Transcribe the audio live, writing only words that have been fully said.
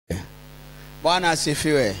Bwana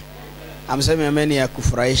asifiwe. Amseme amen ya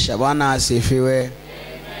kufurahisha. Bwana asifiwe. Amen.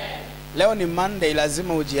 Leo ni Monday,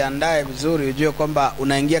 lazima ujiandae vizuri, ujue kwamba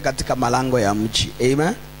unaingia katika malango ya mji.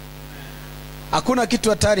 Amen. Hakuna kitu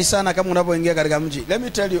hatari sana kama unapoingia katika mji. Let me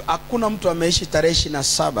tell you, hakuna mtu ameishi tarehe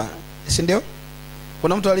 27. Si ndio?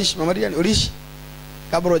 Kuna mtu aliishi, Mama Diani, uliishi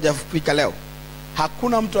kabla hujafika leo?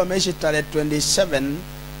 Hakuna mtu ameishi tarehe 27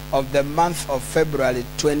 of the month of February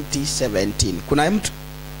 2017. Kuna mtu?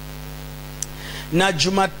 Na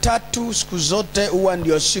Jumatatu siku zote huwa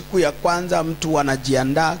ndio siku ya kwanza mtu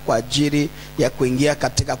anajiandaa kwa ajili ya kuingia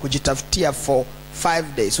katika kujitafutia for 5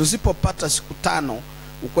 days. Usipopata siku 5,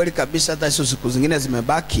 ukweli kabisa hata hizo siku zingine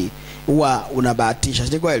zimebaki, huwa unabahatisha.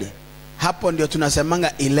 Si kweli? Hapo ndio tunasemanga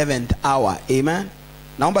 11th hour. Amen.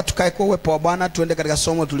 Naomba tukae kwa uwepo wa Bwana, tuende katika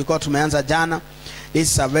somo tulikuwa tumeanza jana.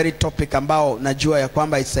 This is a very topic ambao najua ya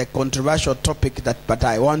kwamba it's a controversial topic but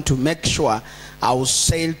I want to make sure I will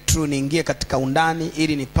sail through, niingie katika undani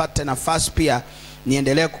ili nipate nafasi pia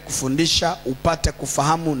niendelee kukufundisha upate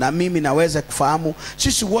kufahamu na mimi naweza kufahamu.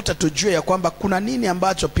 Sisi wote tujue ya kwamba kuna nini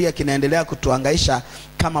ambacho pia kinaendelea kutuhangaisha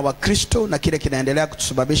kama Wakristo na kile kinaendelea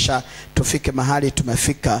kutusababisha tufike mahali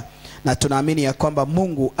tumefika, na tunaamini ya kwamba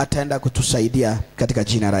Mungu ataenda kutusaidia katika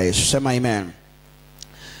jina la Yesu. Sema amen.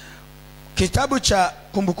 Kitabu cha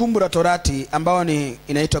Kumbukumbu la Torati ambao ni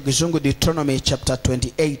inaitwa kizungu Deuteronomy chapter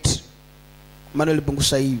 28. Manuel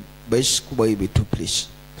bungusa hii base kubwa hivi tu please.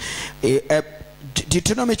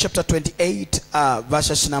 Deuteronomy chapter 28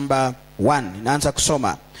 verses number 1. Naanza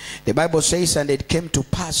kusoma. The Bible says, and it came to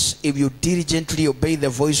pass, if you diligently obey the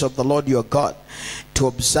voice of the Lord your God, to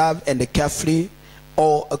observe and carefully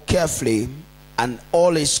and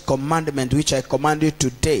all his commandment which I command you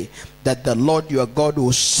today, that the Lord your God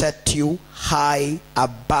will set you high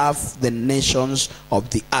above the nations of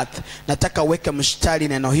the earth. Nataka weke mstari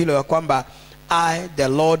neno hilo ya kwamba I the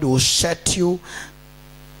Lord will set you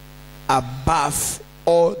above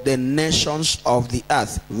all the nations of the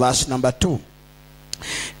earth. Verse number 2.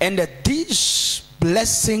 And these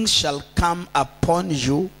blessings shall come upon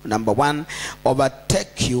you, number 1,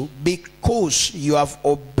 overtake you, because you have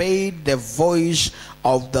obeyed the voice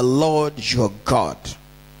of the Lord your God.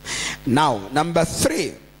 Now, number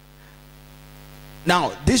 3.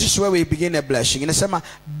 Now, this is where we begin a blessing. Inasema,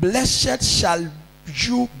 blessed shall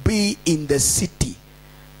you be in the city,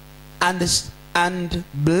 and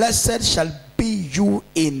blessed shall be you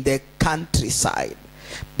in the countryside.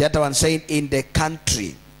 The other one saying in the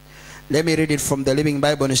country. Let me read it from the Living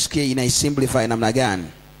Bible in a simplified namna gani.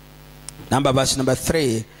 Verse number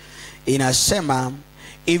 3 inasema,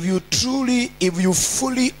 if you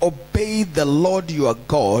fully obey the Lord your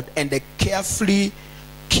God and carefully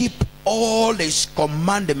keep all his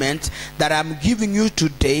commandments that I'm giving you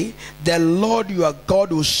today, the Lord your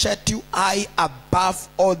God will set you high above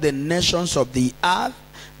all the nations of the earth,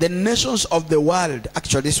 the nations of the world.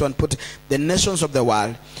 Actually, this one put the nations of the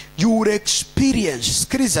world. You will experience,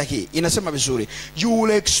 inasema vizuri, you will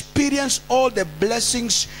experience all the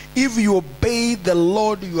blessings if you obey the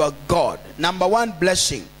Lord your God. Number 1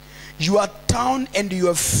 blessing, your town and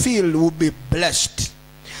your field will be blessed.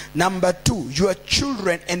 Number 2, your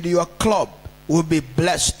children and your club will be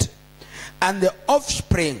blessed, and the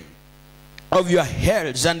offspring of your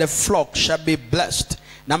herds and the flock shall be blessed.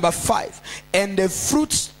 Number 5, and the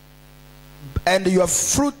fruits and your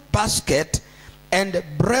fruit basket and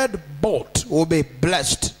bread boat will be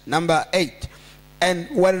blessed. Number 8, and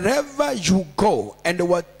wherever you go and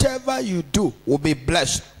whatever you do will be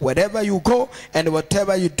blessed. Wherever you go and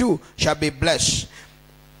whatever you do shall be blessed.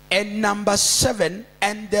 And number 7,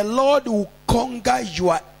 and the Lord will conquer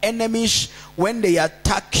your enemies when they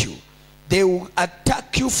attack you. They will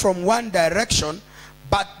attack you from one direction,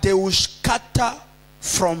 but they will scatter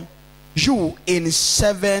from you in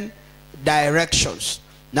 7 directions.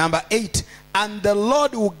 Number 8, and the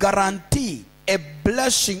Lord will guarantee a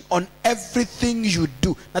blessing on everything you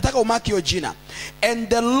do. Nataka umaki hiyo jina. And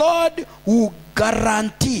the Lord will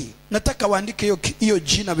guarantee. Nataka uandike hiyo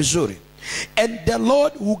jina vizuri. And the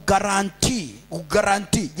Lord will guarantee.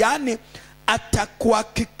 Yani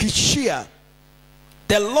atakuhakikishia.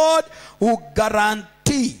 The Lord will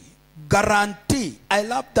guarantee. I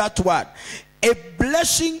love that word. A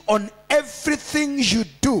blessing on everything you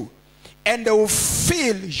do, and they will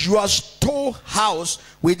fill your storehouse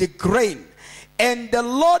with the grain. And the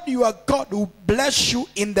Lord your God will bless you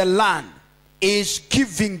in the land is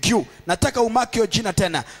giving you. Nataka umaki yo jina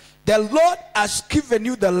tena. The Lord has given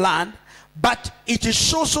you the land, but it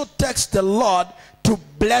is also takes the Lord to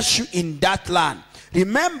bless you in that land.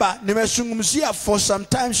 Remember, nimezungumzia for some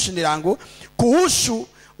time shinirangu kuhusu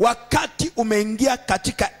wakati umeingia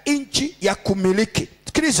katika inchi ya kumiliki.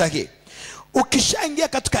 Sikiliza hii. ukishaingia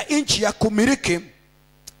katika nchi ya kumiliki,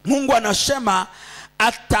 Mungu anasema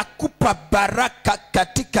atakupa baraka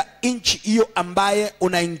katika nchi hiyo ambaye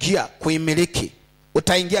unaingia kuimiliki.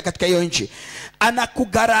 Utaingia katika hiyo nchi,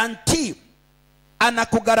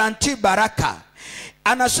 anakugaranti baraka.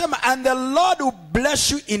 Anasema, and the Lord will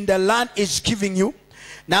bless you in the land is giving you.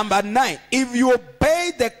 Number 9, if you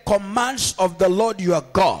obey the commands of the Lord your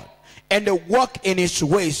God and walk in his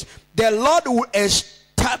ways, the Lord will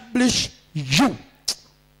establish you.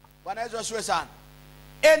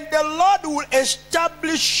 And the Lord will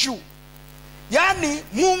establish you. Yani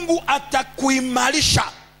Mungu atakuimarisha.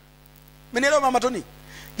 Menelewa mama Tony?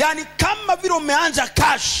 Yani kama vile umeanza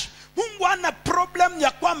cash, Mungu ana problem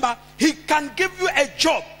ya kwamba he can give you a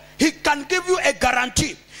job, he can give you a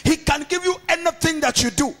guarantee, he can give you anything that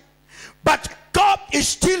you do, but God is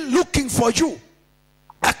still looking for you.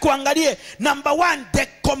 Akuangalie, number 1, the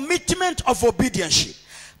commitment of obedience.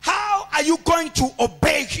 How are you going to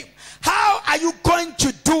obey him? How are you going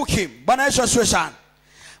to do him? Bwana Yesu asifiwe sana.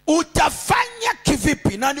 Utafanya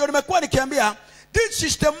kivipi? Na ndio nimekuwa nikiambia, this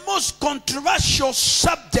is the most controversial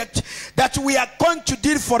subject that we are going to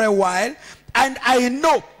deal for a while, and I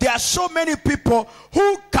know there are so many people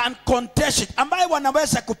who can contest it, ambaye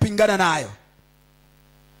wanaweza kupingana nayo.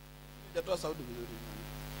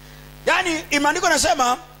 Yani imaandiko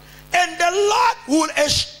nasema, and the Lord will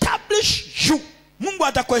establish you. Mungu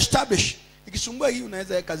atakuestablish. Ikisumbua hii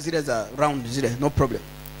unaweza weka zile za round zile, no problem.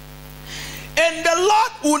 And the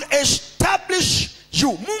Lord will establish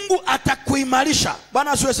you. Mungu atakuimarisha.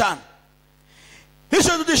 Bwana asifiwe sana.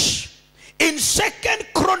 Listen to this. In 2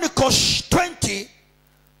 Chronicles 20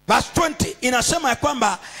 verse 20 inasema ya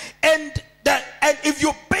kwamba, and if you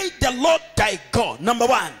obey the Lord thy God, number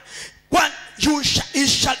 1, he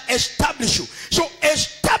shall establish you. So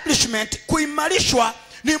establishment, kuimarishwa,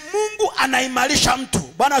 ni Mungu anaimarisha mtu.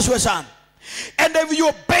 Bwana asifiwe sana. And if you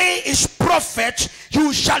obey his prophet,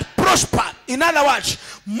 you shall prosper. In other words,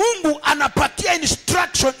 Mungu anapatia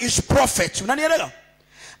instruction his prophet. Unanielewa?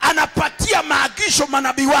 Anapatia maagizo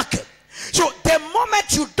manabii wake. So the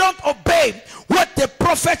moment you don't obey what the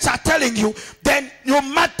prophets are telling you, then no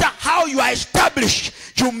matter how you are established,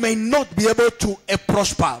 you may not be able to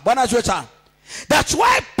prosper. That's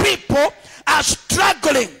why people are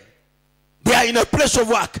struggling. They are in a place of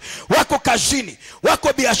work. Wako kazini,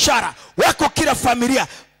 wako biashara, wako kila familia.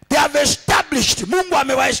 They have established. Mungu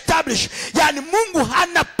amewa establish. Yani Mungu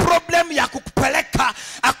hana problem ya kukupeleka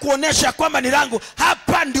akuonesha kwamba ni langu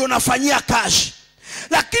hapa ndio nafanyia kazi.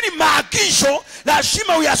 Lakini maagizo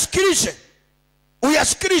lazima uyasikilize.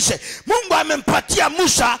 Uyasikilize. Mungu amempatia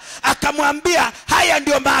Musa akamwambia haya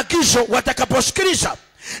ndio maagizo watakaposikiliza.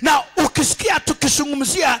 Na ukisikia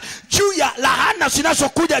tukizungumzia juu ya lahana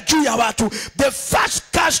zinazokuja juu ya watu, the first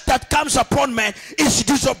curse that comes upon man is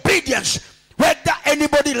disobedience. Whether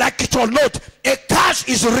anybody like it or not, a curse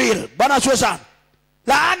is real. Bwana asifiwe sana.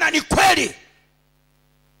 Laana ni kweli.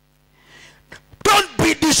 Don't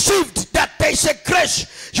be deceived that there is a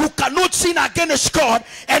grace. You cannot sin against God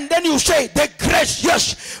and then you say the grace,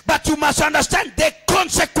 yes, but you must understand the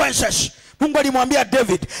consequences. Mungu alimwambia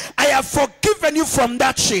David, I have forgiven you from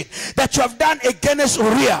that sin that you have done against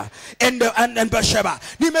Uriah and Bathsheba.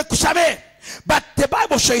 Nimekusamehe. But the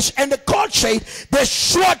Bible says, and the God said, the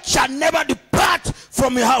sword shall never depart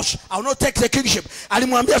from your house. I will not take the kingship.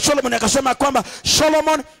 Alimwambia Solomon akasema kwamba,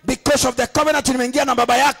 Solomon, because of the covenant nimeingia na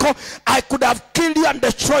baba yako, I could have killed you and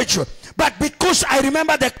destroyed you. But because I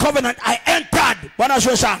remember the covenant, I entered. Bwana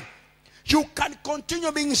asifiwe sana. You can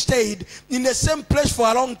continue being stayed in the same place for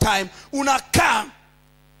a long time. Unakaa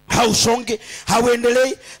hausongi,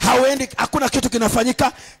 hauendelei, hauendi, hakuna kitu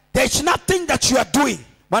kinafanyika. There is nothing that you are doing.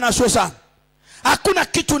 Bwana asifiwe sana. Hakuna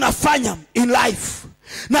kitu unafanya in life.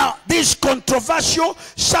 Now, this controversial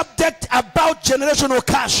subject about generational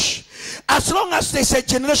curse. As long as they say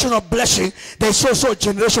generational blessing, they say also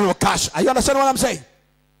generational curse. Are you understand what I'm saying?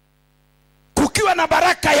 Kukiwa na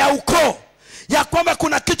baraka ya ukoo, ya kwamba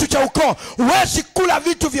kuna kitu cha ukoo, huwezi kula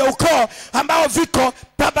vitu vya ukoo ambao viko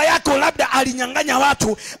baba yako labda alinyang'anya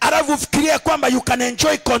watu, alafu fikiria kwamba you can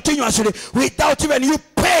enjoy continuously without even you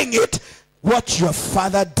paying it what your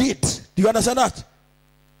father did. Do you understand that?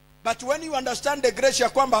 But when you understand the grace ya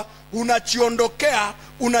kwamba unajiondokea,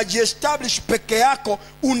 unajiestablish peke yako,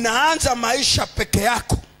 unaanza maisha peke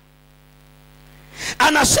yako.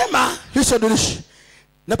 Anasema, listen to this.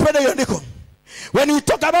 Napenda hiyo ndiko. When we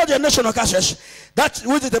talk about the national curses, that's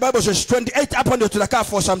what the Bible says, 28 up until the car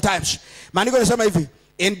for sometimes. Maandiko yanasema hivi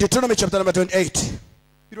in Deuteronomy chapter number 28.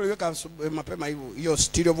 Hilo liweka mapema hiyo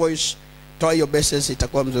stereo voice, toa hiyo bases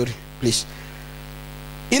itakuwa mzuri, please.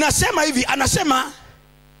 Inasema hivi, anasema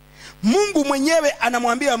Mungu mwenyewe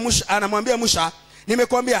anamwambia Musa,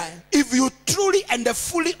 nimekuambia, if you truly and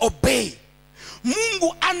fully obey.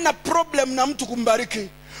 Mungu hana problem na mtu kumbariki.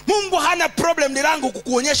 Mungu hana problem ni langu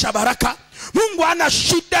kukuonyesha baraka. Mungu hana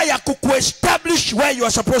shida ya kukuestablish where you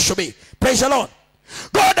are supposed to be. Praise the Lord.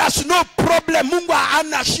 God has no problem. Mungu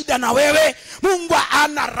hana shida na wewe. Mungu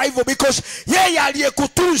hana rival, because yeye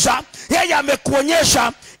aliyekutunza, yeye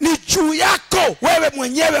amekuonyesha, ni juu yako wewe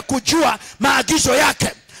mwenyewe kujua maagizo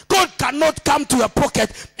yake. God cannot come to your pocket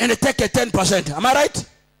and take a 10%. Am I right?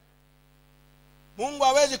 Mungu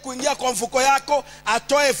hawezi kuingia kwa mfuko yako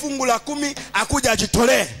atoe fungu la 10 akuja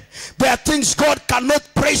ajitolee. There are things God cannot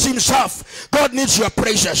praise himself. God needs your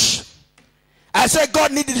praises. I say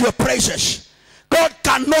God needed your praises. God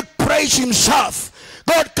cannot praise himself.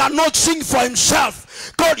 God cannot sing for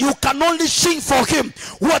himself. God, you can only sing for him.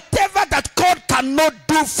 Whatever that God cannot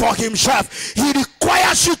do for himself, he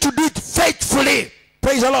requires you to do it faithfully.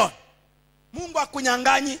 Praise the Lord. Mungu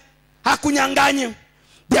hakunyanganyi.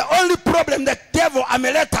 The only problem the devil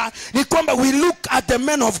ameleta ni kwamba we look at the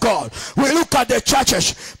men of God, we look at the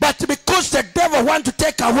churches, but because the devil wants to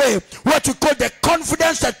take away what we call the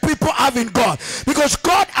confidence that people have in God, because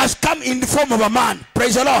God has come in the form of a man.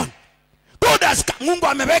 Praise the Lord. God has come. Mungu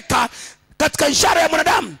ameweka katika ishara ya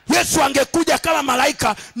mwanadamu. Yesu angekuja kama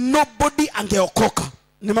malaika, nobody angeokoka.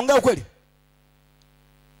 Nimeongea ukweli?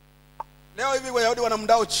 Leo hivi Wayahudi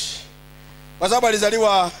wanamdauchi kwa sababu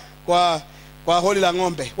alizaliwa kwa holi la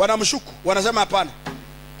ng'ombe. Wanamshuku, wanasema hapana,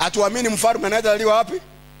 atuamini mfalme anayezaliwa wapi?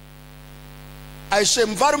 Aisha,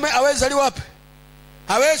 mfalme hawezi zaliwa wapi?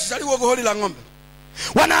 Hawezi zaliwa kwa holi la ng'ombe.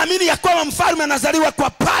 Wanaamini ya kwamba mfalme anazaliwa kwa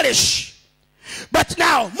palace. But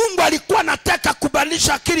now Mungu alikuwa anataka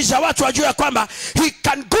kubadilisha akili za watu wajue ya kwamba he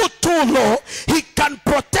can go too low, he can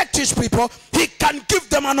protect his people, he can give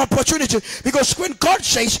them an opportunity, because when God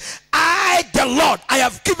says, I the Lord, I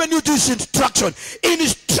have given you this instruction. In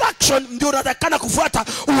instruction ndio unatakana kufuata,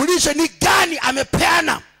 uulize ni gani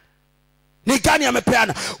amepeana. Ni gani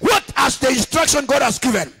amepeana? What is the instruction God has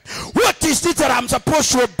given? What is it that I'm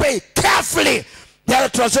supposed to obey carefully? The other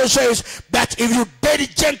translation says that if you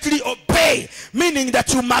diligently obey, meaning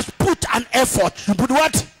that you must put an effort. You put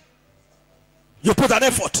what? You put an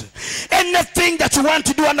effort. Anything that you want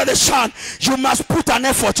to do under the sun, you must put an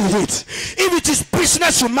effort in it. If it is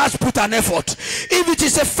business, you must put an effort. If it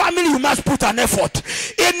is a family, you must put an effort.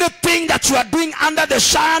 Anything that you are doing under the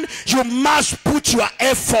sun, you must put your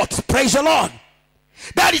effort. Praise the Lord.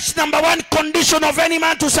 That is number one condition of any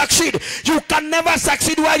man to succeed. You can never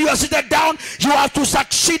succeed while you are seated down. You have to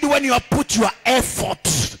succeed when you have put your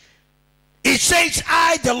effort. It says,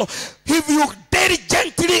 I the Lord. If you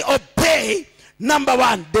diligently obey, number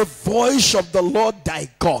one, the voice of the Lord thy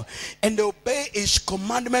God, and obey his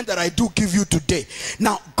commandment that I do give you today.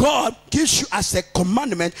 Now God gives you as a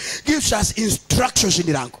commandment, gives us instructions in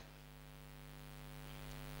the language.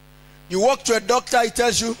 You walk to a doctor, he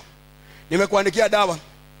tells you, nimekuandikia dawa,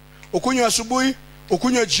 ukunywe asubuhi,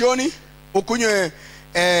 ukunywe jioni, ukunywe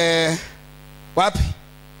wapi?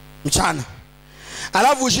 Mchana.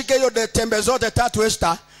 Alafu ushike hiyo tembe zote 3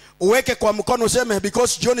 Esther, uweke kwa mkono, useme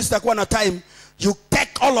because jioni sitakuwa na time, you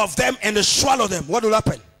take all of them and swallow them. What will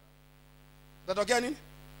happen? Tatokea nini?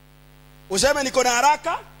 Useme niko na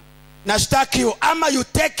haraka na sitaki. Ama you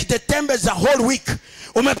take the tembe za whole week.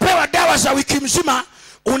 Umepewa dawa za wiki mzima,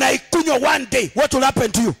 unaikunywa one day. What will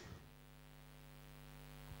happen to you?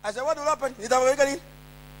 I said, what will happen?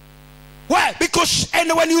 Why? Because,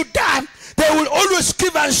 and when you die, they will always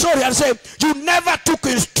give an story and say, you never took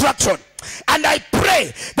instruction. And I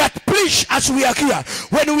pray that please, as we are here,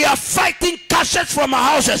 when we are fighting curses from our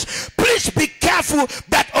houses, please be careful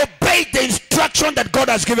that obey the instruction that God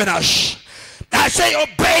has given us. I say,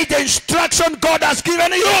 obey the instruction God has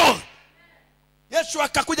given you. Yesu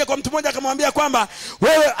akakuja kwa mtu mmoja akamwambia kwamba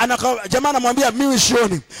wewe, jamaa anamwambia mimi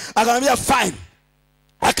sioni. Akamwambia fine.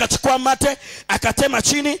 Akachukua mate, akatema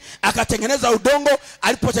chini, akatengeneza udongo.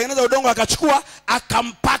 Alipotengeneza udongo akachukua,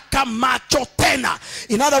 akampaka macho tena.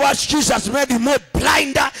 In other words, Jesus made him more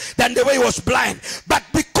blinder than the way he was blind. But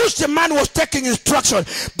because the man was taking instruction,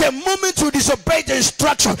 the moment you disobey the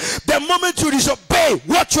instruction, the moment you disobey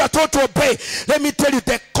what you are told to obey, let me tell you,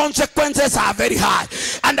 the consequences are very hard.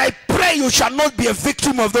 And I pray you shall not be a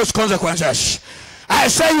victim of those consequences. I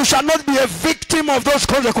say you shall not be a victim of those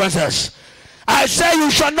consequences. I say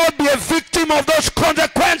you shall not be a victim of those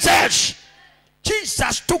consequences.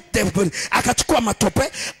 Jesus took them, akachukua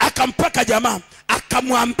matope, akampaka jamaa,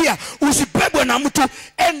 akamwambia usibebwe na mtu,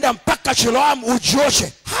 enda mpaka Siloam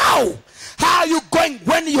ujioshe. How are you going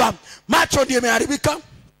when you are macho ndiye yameharibika?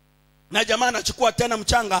 Na jamaa anachukua tena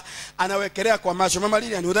mchanga anawekelea kwa macho. Mama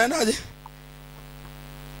Lilian, utaendaje?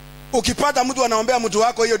 Ukipata mtu anaombea mtu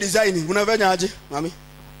wako hiyo design, unafanya aje mami?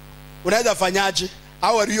 Unaweza fanyaje?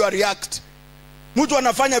 How are you react? Mtu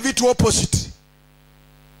anafanya vitu opposite.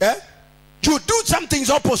 You do some things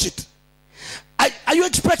opposite. Are you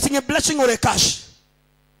expecting a blessing or a curse?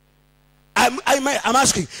 I'm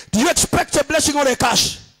asking, do you expect a blessing or a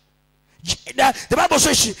curse? The Bible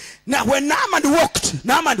says, now when Naaman walked,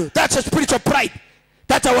 that's a spirit of pride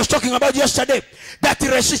that I was talking about yesterday, that he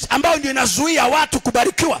resists, ambao ndio inazuia watu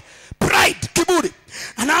kubarikiwa. Pride, kiburi.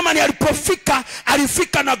 And Naaman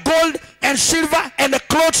alifika na gold and silver and the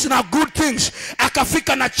clothes and good things.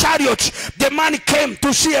 Akafika na chariots. The man came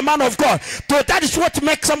to see a man of God. So that is what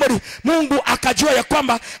makes somebody, Mungu akajua ya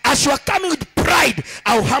kwamba, as you are coming with pride,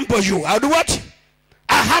 I'll humble you. I'll do what?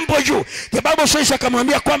 I humble you. The Bible says,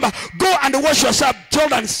 akamwambia kwamba, go and wash yourself,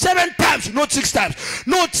 Jordan, 7 times, not 6 times,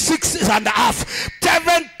 not 6.5,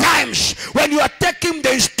 7 times. When you are taking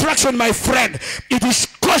the instruction, my friend, it is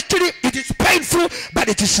costly, it is painful, but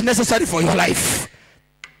it is necessary for your life.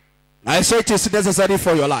 I say it is necessary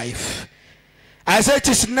for your life. I say it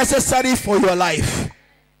is necessary for your life.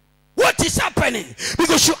 What is happening?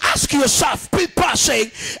 Because you ask yourself, people are saying,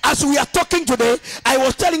 as we are talking today, I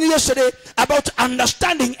was telling you yesterday about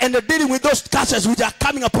understanding and dealing with those curses which are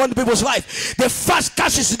coming upon people's life. The first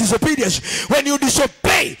curse is disobedience. When you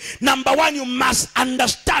disobey, number one, you must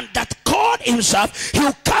understand that God himself, he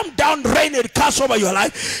will come down, rain and curse over your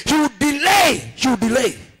life. He will delay.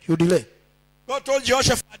 God told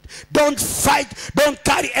Jehoshaphat, don't fight, don't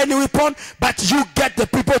carry any weapon, but you get the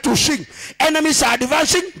people to sing. Enemies are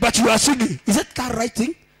advancing, but you are singing. Is it the right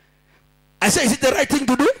thing? I say, is it the right thing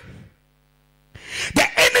to do? The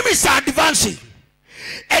enemies are advancing,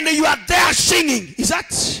 and you are there singing. Is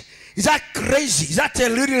that crazy? Is that a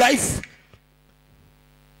little life?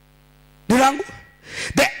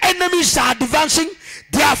 The enemies are advancing.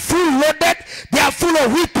 They are full loaded. They are full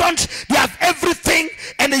of weapons. They have everything.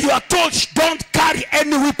 And you are told, don't carry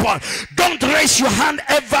any weapon. Don't raise your hand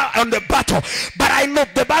ever on the battle. But I know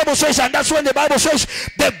the Bible says, and that's when the Bible says,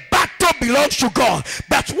 the battle belongs to God.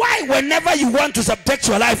 That's why whenever you want to subject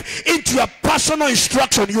your life into your personal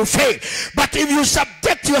instruction, you fail. But if you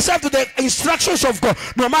subject yourself to the instructions of God,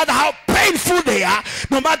 no matter how painful they are,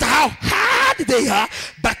 no matter how hard they are,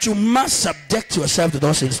 but you must subject yourself to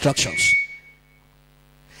those instructions.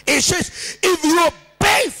 It says, if you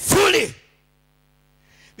obey fully.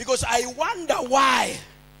 Because I wonder why.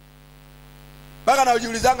 Baka na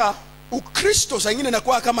ujiulizanga, Ukristo saa ingine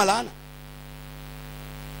inakuwa kama laana.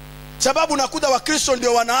 Sababu nakuta Wakristo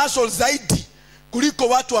ndio wana hustle zaidi kuliko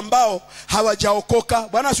watu ambao hawajaokoka.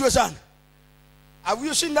 Bwana asiwe sana. Have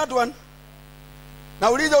you seen that one?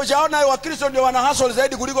 Nauliza, ujaona Wakristo ndio wana hustle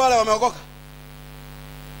zaidi kuliko wale wameokoka?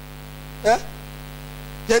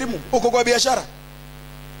 Jarimu, uko kwa biashara.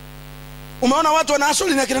 Umeona watu wana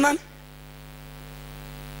hustle na kina nani?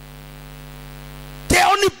 They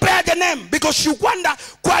only bear the name because you wonder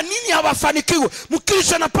kwa nini hawafanikiwi.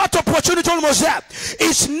 Mkristo anapata opportunity almost there.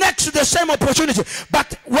 It's next to the same opportunity,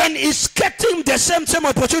 but when it's getting the same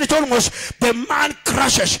opportunity almost, the man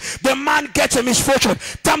crashes. The man gets a misfortune.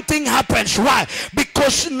 Something happens. Why?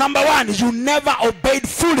 Because number one, you never obeyed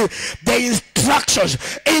fully the instructions.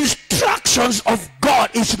 Instructions of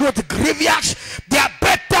God is not grievous. They are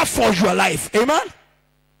better for your life. Amen.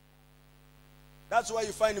 That's why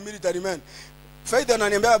you find military men. Faith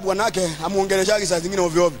ananiambia bwanake amuongeleshaji saa zingine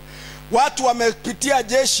ovyo ovyo. Watu wamepitia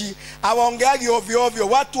jeshi hawaongeagi ovyo ovyo.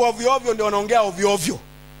 Watu ovyo ovyo ndio wanaongea ovyo ovyo.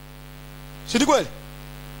 Si kweli?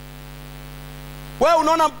 Wewe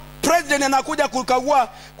unaona president anakuja kukagua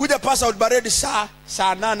kuja pass out parade saa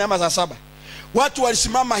 8 ama saa 7. Watu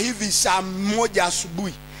walisimama hivi saa 1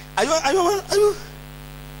 asubuhi. Ayo.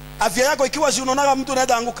 Afya yako ikiwa si unaona mtu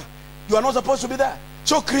anaenda anguka. You are not supposed to be there.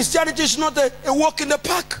 So Christianity is not a walk in the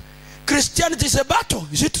park. Christianity is a battle.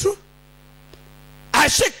 Is it true? I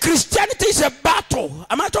say Christianity is a battle.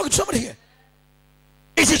 Am I talking to somebody here?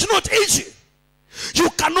 It is not easy. You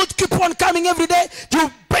cannot keep on coming every day.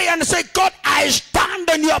 You pray and say, God, I stand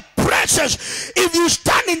in your presence. If you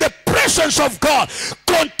stand in the presence of God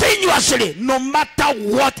continuously, no matter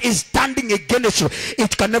what is standing against you,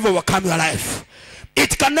 it can never overcome your life.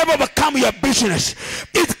 It can never overcome your business.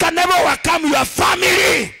 It can never overcome your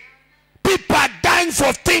family. People are dying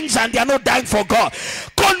for things and they are not dying for God.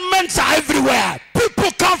 Comments are everywhere.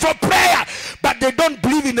 People come for prayer, but they don't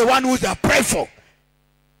believe in the one who they are praying for.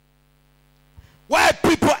 Why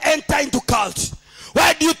people enter into cults?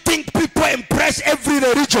 Why do you think people impress every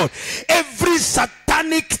religion? Every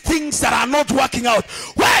satanic things that are not working out.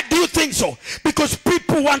 Why do you think so? Because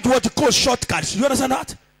people want what you call shortcuts. You understand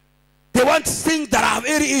that? They want things that are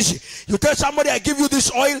very easy. You tell somebody, I give you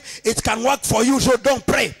this oil, it can work for you, so don't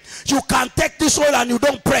pray. You can take this oil and you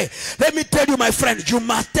don't pray. Let me tell you, my friend, you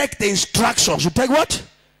must take the instructions. You take what?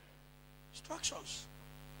 Instructions.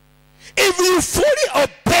 If you fully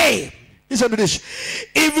obey, listen to this.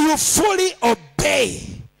 If you fully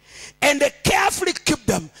obey and carefully keep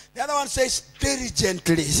them, the other one says very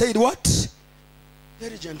gently. Say it what?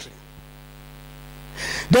 Very gently.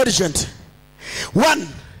 Very gently. One.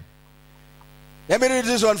 Let me read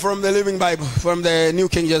this one from the Living Bible, from the New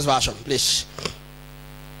King James Version, please.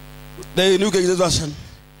 The New King James Version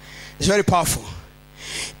is very powerful.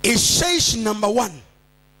 It says, number one,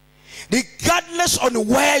 regardless on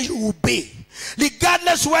where you will be,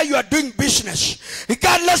 regardless where you are doing business,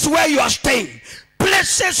 regardless where you are staying,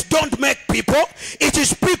 places don't make people. It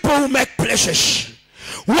is people who make places.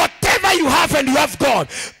 Whatever you have and you have God,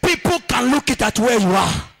 people can look at where you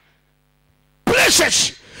are.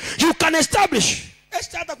 Places you can establish.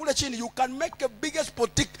 You can make a biggest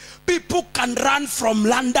boutique. People can run from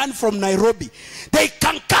London, from Nairobi. They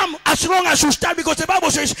can come as long as you stand, because the Bible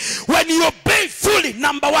says, when you obey fully,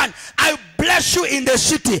 number one, I'll bless you in the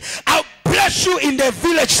city. I'll bless you in the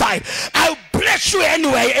village side. I'll bless you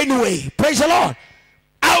anyway. Praise the Lord.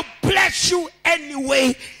 I'll bless you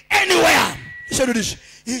anyway, anywhere. He said this.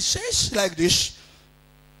 He says like this.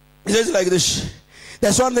 He says like this.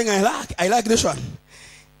 There's one thing I like. I like this one.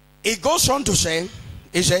 He goes on to say,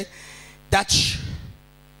 he said that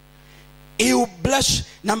he will bless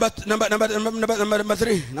number three.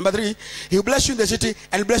 He will bless you in the city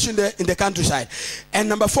and bless you in the countryside. And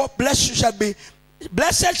number four, blessed shall be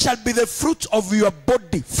the fruit of your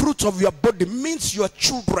body. Fruit of your body means your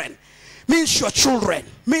children. Means your children.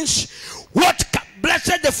 Means what?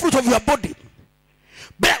 Blessed the fruit of your body.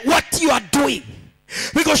 What you are doing.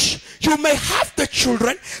 Because you may have the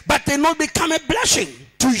children, but they not become a blessing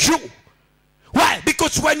to you. Why?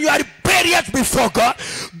 Because when you are rebellious before God,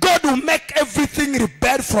 God will make everything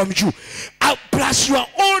rebel from you. Plus your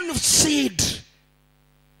own seed.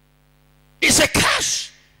 It's a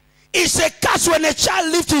curse. It's a curse when a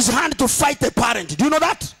child lifts his hand to fight a parent. Do you know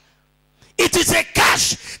that? It is a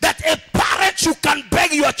curse that a parent, you can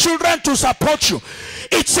beg your children to support you.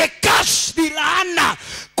 It's a curse.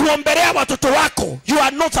 Kuomberea watoto wako. You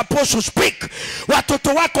are not supposed to speak.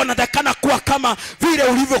 Watoto wako wanatakana kuwa kama vile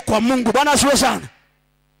ulivyo kwa Mungu. Bwana asifiwe sana.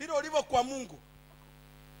 Vile ulivyo kwa Mungu.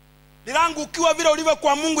 Dilangu ukiwa vile ulivyo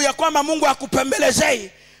kwa Mungu, ya kwamba Mungu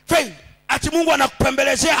akupembelezei. Faith. Ati Mungu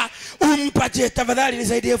anakupembelezea, umpatie, tafadhali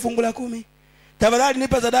nisaidie fungu la 10. Tafadhali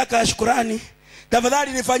nipe sadaka ya shukrani.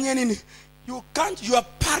 Tafadhali nifanyie nini? You can't, your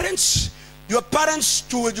parents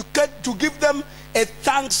to educate, to give them a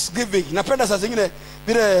thanksgiving. Napenda saa zingine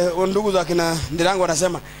vile ndugu za kina Ndirango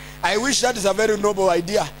wanasema, I wish that is a very noble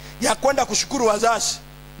idea. Ya kwenda kushukuru wazazi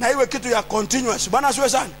na iwe kitu ya continuous. Bwana asiwe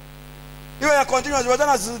sana. Iwe ya continuous.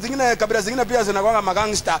 Wazana zingine, kabila zingine pia zinakuwa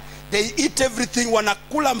magangster. They eat everything,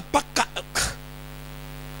 wanakula mpaka.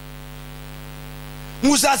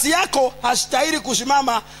 Mzazi yako hastahili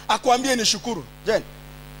kusimama akuambie ni shukuru. Jen,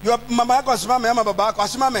 mama yako asimame ama baba yako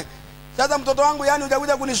asimame. Sasa mtoto wangu, yani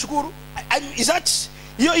hujakuja kunishukuru. Is that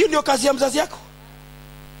hiyo ndio kazi ya mzazi yako?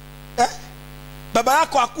 Baba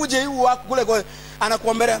yako akuje hiyo wako kule kwa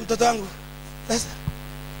anakuombea, mtoto wangu, sasa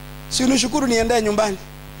si unishukuru niende nyumbani.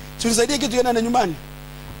 Si unisaidie kitu niende nyumbani.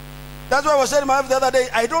 That's why I was saying my wife the other day,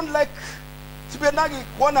 I don't like sipendagi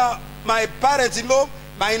kuona my parents-in-law,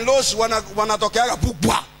 my in-laws wanatokeaga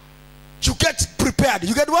bugwa. You get prepared.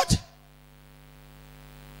 You get what?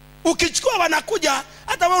 Ukichukua wanakuja,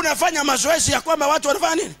 hata wewe unafanya mazoezi ya kwamba watu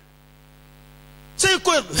wanafanya nini?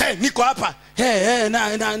 Siko, niko hapa.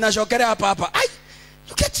 Na shokelea hapa.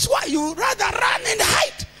 You get why you rather run and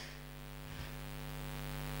hide.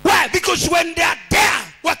 Why? Because when they are there,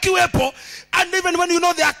 wakiwepo, and even when you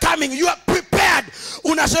know they are coming, you are prepared.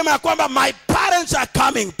 Unasema kwamba my parents are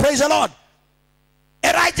coming. Praise the Lord.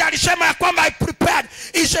 Elijah alisema ya kwamba I prepared.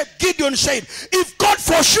 He said, Gideon said, if God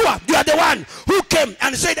for sure, you are the one who came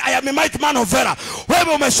and said, I am a mighty man of valor.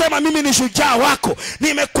 Wewe umesema mimi ni shujaa wako.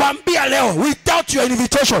 Nimekuambia leo, without your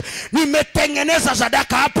invitation, nimetengeneza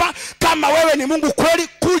sadaka hapa. Kama wewe ni Mungu kweli,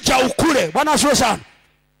 kuja ukule. Bwana asifiwe sana.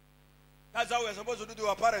 That's how we are supposed to do to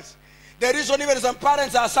our parents. The reason even some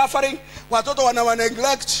parents are suffering, watoto wana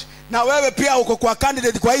neglect. Na wewe pia uko kwa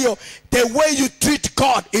candidate, kwa hiyo the way you treat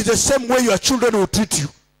God is the same way your children will treat you.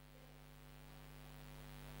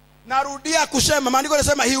 Narudia kusema, maandiko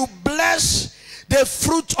yanasema he will bless the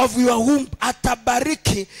fruit of your womb,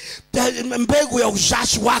 atabariki mbegu ya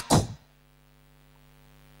uzazi wako.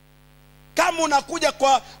 Kama unakuja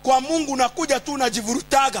kwa Mungu, unakuja tu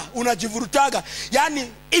unajivurutaga.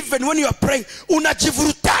 Yani even when you are praying,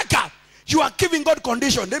 unajivurutaga. You are giving God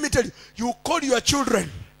condition. Let me tell you, you call your children.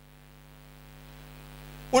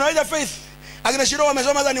 Unaweza faith. Akina Shiro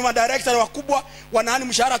wamesoma za ni madirector wakubwa wanaani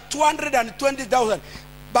mshahara 220,000.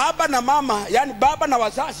 Baba na mama, yani baba na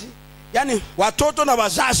wazazi, yani watoto na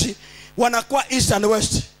wazazi wanakuwa east and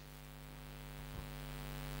west.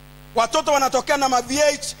 Watoto wanatokea na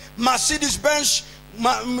V8, Mercedes Benz,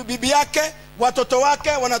 bibi yake, watoto wake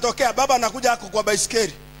wanatokea, baba anakuja hako kwa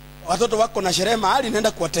baisikeli. Watoto wako na sherehe mahali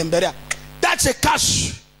naenda kuwatembelea. That's a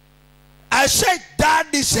curse. I said that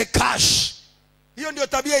is a curse. Hiyo ndio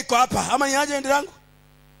tabia iko hapa. Ama ni aje ndio yangu?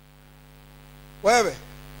 Wewe.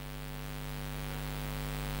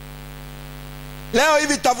 Leo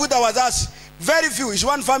hivi tafuta wazazi. Very few. Is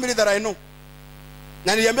one family that I know.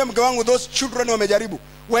 Na niliambia mke wangu those children wamejaribu.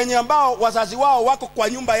 Wenye ambao wazazi wao wako kwa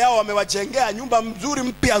nyumba yao wamewajengea nyumba nzuri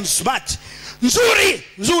mpya smart.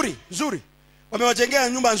 Nzuri. Wamewajengea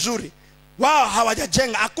nyumba nzuri. Wao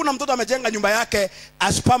hawajajenga. Hakuna mtoto amejenga nyumba yake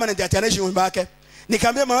as permanent anaishi nyumba yake.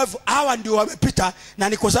 Nikamwambia mama hawa ndio wamepita na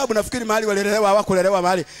ni kwa sababu nafikiri mahali walilelewa hawakulelewa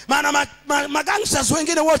mahali. Maana magangsters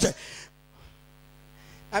wengine wote.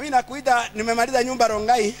 Mimi nakuita nimemaliza nyumba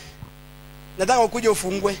Rongai. Nataka ukuje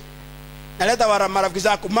ufungue. Naleta marafiki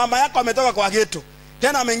zako. Mama yako ametoka kwa ghetto.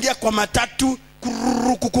 Tena ameingia kwa matatu.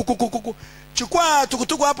 Chukua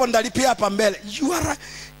tukutuku hapo ndalipia hapa mbele.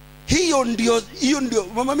 Hiyo ndio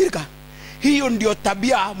Mama Mirika. Hiyo ndio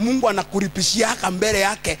tabia Mungu anakuripishia haka mbele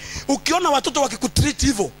yake. Ukiona watoto wakikutreat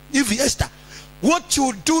hivyo, hivi Esther, what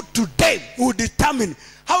you do today will determine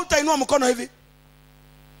how utainua mkono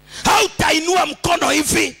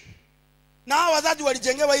hivi. Na wazazi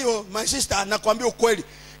walijengewa hiyo, my sister, nakwambia ukweli,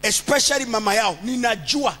 especially mama yao.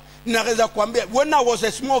 Ninaweza kuambia when I was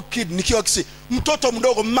a small kid nikiwa mtoto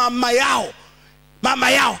mdogo, mama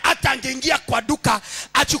yao hata angeingia kwa duka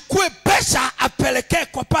achukue pesa apelekee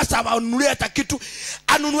kwa pasa anunulie hata kitu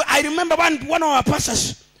anunue. I remember one of our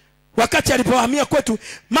pastors wakati alipohamia kwetu,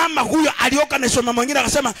 mama huyo alioka na mama mwingine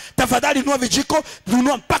akasema tafadhali nunua vijiko,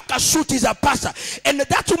 nunua mpaka suti za pasa. And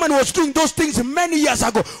that woman was doing those things many years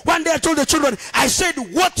ago. One day I told the children, I said,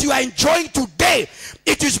 what you are enjoying today,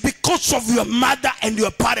 it is because of your mother and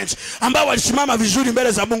your parents ambao walisimama vizuri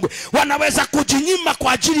mbele za Mungu. Wanaweza kujinyima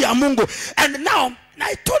kwa ajili ya Mungu. And now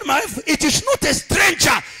I told my wife, it is not a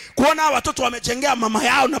stranger kuona watoto wamejengea mama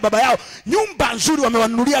yao na baba yao nyumba nzuri,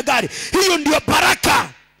 wamewanunulia gari.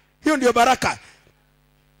 Hiyo ndio baraka.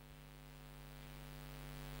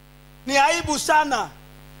 Ni aibu sana.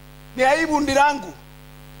 Ni aibu ndirangu.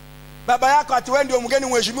 Baba yako ati wewe ndio mgeni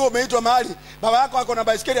mheshimiwa umeitwa mahali. Baba yako ako na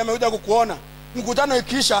baisikeli amekuja kukuona. Mkutano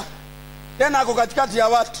ikisha tena ako katikati ya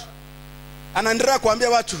watu. Anaendelea kuambia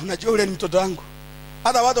watu, najua ule ni mtoto wangu.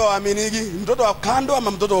 Hata watu waaminigi mtoto wa kando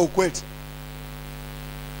ama mtoto wa ukweli.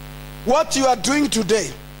 What you are doing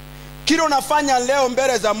today, kile unafanya leo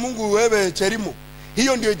mbele za Mungu wewe Cherimo,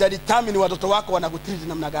 hiyo ndio itadetermine watoto wako wanakutreat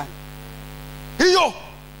namna gani. Hiyo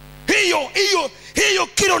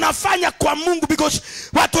kile unafanya kwa Mungu, because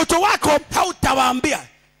watoto wako hautawaambia.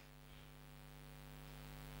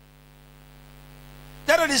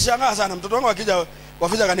 Tena nishangaa sana mtoto wangu akija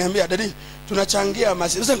wafisa kaniambia, daddy tunachangia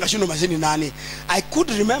masini. Sasa nikashindwa masini nani? I could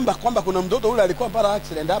remember kwamba kuna mtoto ule alikuwa para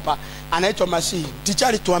accident hapa anaitwa Masi. Teacher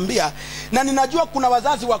alituambia, na ninajua kuna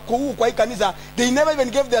wazazi wako huko kwa hii kanisa, they never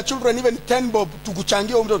even gave their children even 10 bob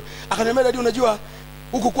tukuchangia huyo mtoto. Akaniambia, daddy unajua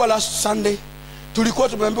huko kwa last Sunday tulikuwa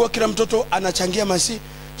tumeambiwa kila mtoto anachangia Masi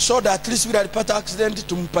so that at least vile alipata accident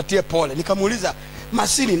tumpatie pole. Nikamuuliza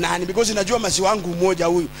Masi ni nani, because najua Masi wangu mmoja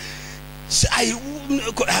huyu.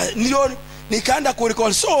 Nikaenda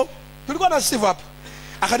kurecall. So tulikuwa na Steve hapa.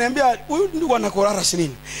 Akaniambia huyu ndio anakorara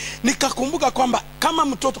nini. Nikakumbuka kwamba kama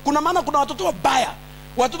mtoto, kuna maana kuna watoto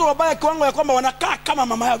wabaya kiwango ya kwamba wanakaa kama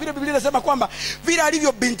mama yao. Vile Biblia inasema kwamba vile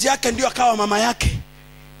alivyo binti yake ndio akawa mama yake.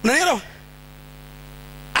 Unanielewa?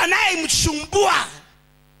 Anayemsumbua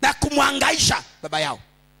na kumhangaisha baba yao.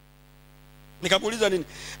 Nikamuuliza nini?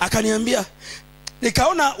 Akaniambia,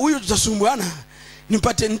 nikaona huyu tutasumbuana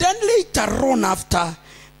nipate. Then later on after,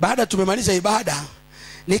 baada tumemaliza ibada,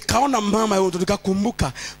 nikaona mama yao,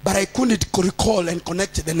 nikakumbuka, but I couldn't recall and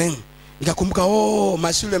connect the name. Nikakumbuka,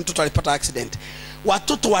 Masi yule mtoto alipata accident.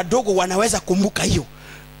 Watoto wadogo wanaweza kumbuka hiyo.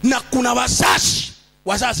 Na kuna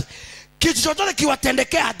wazazi kitu chochote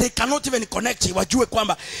kiwatendekea, they cannot even connect. Wajue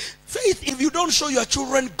kwamba faith, if you don't show your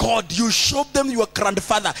children God, you show them your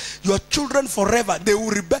grandfather, your children forever, they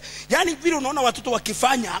will rebel. Yani vile unaona watoto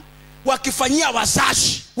wakifanyia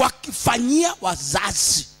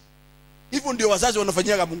wazazi, hivyo ndio wazazi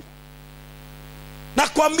wanafanyia Mungu. Na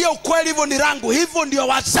kuambia ukweli, hivyo ni rangu, hivyo ndio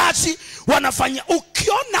wazazi wanafanya.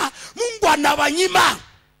 Ukiona Mungu anawanyima,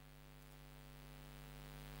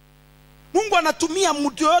 Mungu anatumia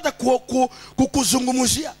mtu yote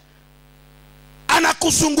kukuzungumzia.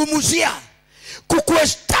 Anakuzungumzia,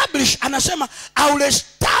 kukuestablish. Anasema I will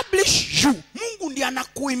establish you. Mungu ndiye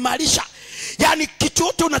anakuimarisha. Yani kitu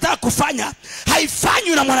yote unataka kufanya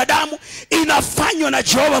haifanywi na mwanadamu, inafanywa na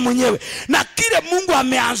Jehova mwenyewe. Na kile Mungu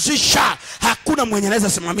ameanzisha hakuna mwenye anaweza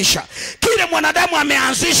simamisha. Kile mwanadamu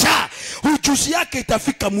ameanzisha ujuzi yake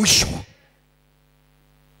itafika mwisho.